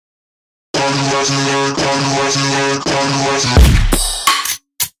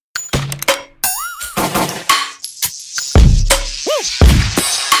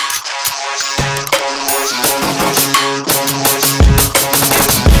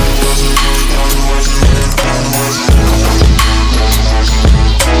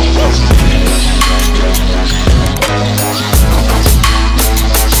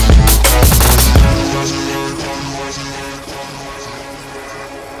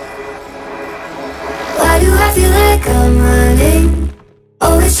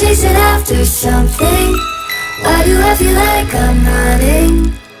chasing after something. Why do I feel like I'm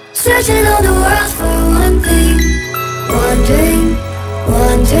running? Searching on the world for one thing. Wondering,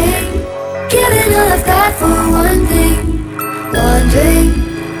 wondering, giving all I've got for one thing. Wondering,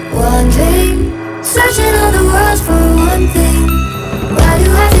 wondering, searching on the world for one thing. Why do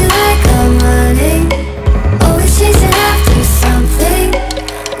I feel like I'm running? Always chasing after something.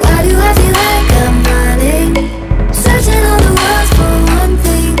 Why do I feel like I'm running? Searching on the world for one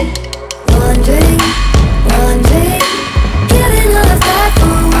thing. Wondering, wondering, giving all I've got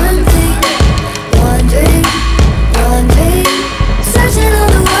for one thing. Wondering, wondering, searching on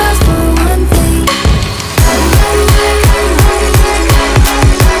the world for one thing.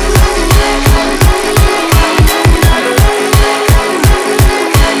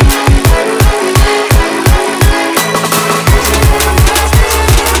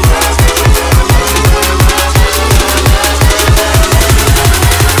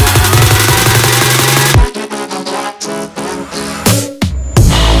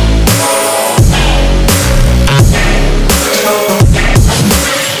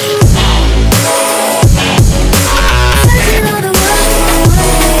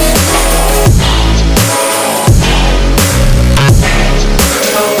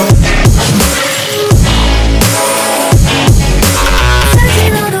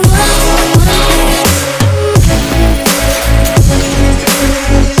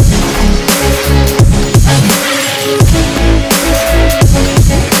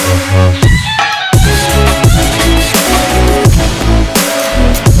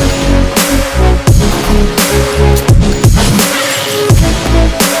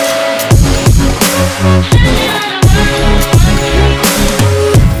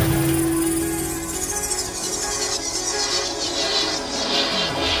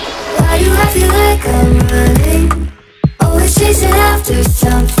 Why do I feel like I'm running? Always chasing after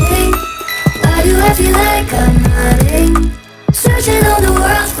something. Why do I feel like I'm running? Searching on the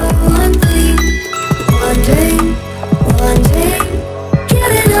world for one thing. Wondering,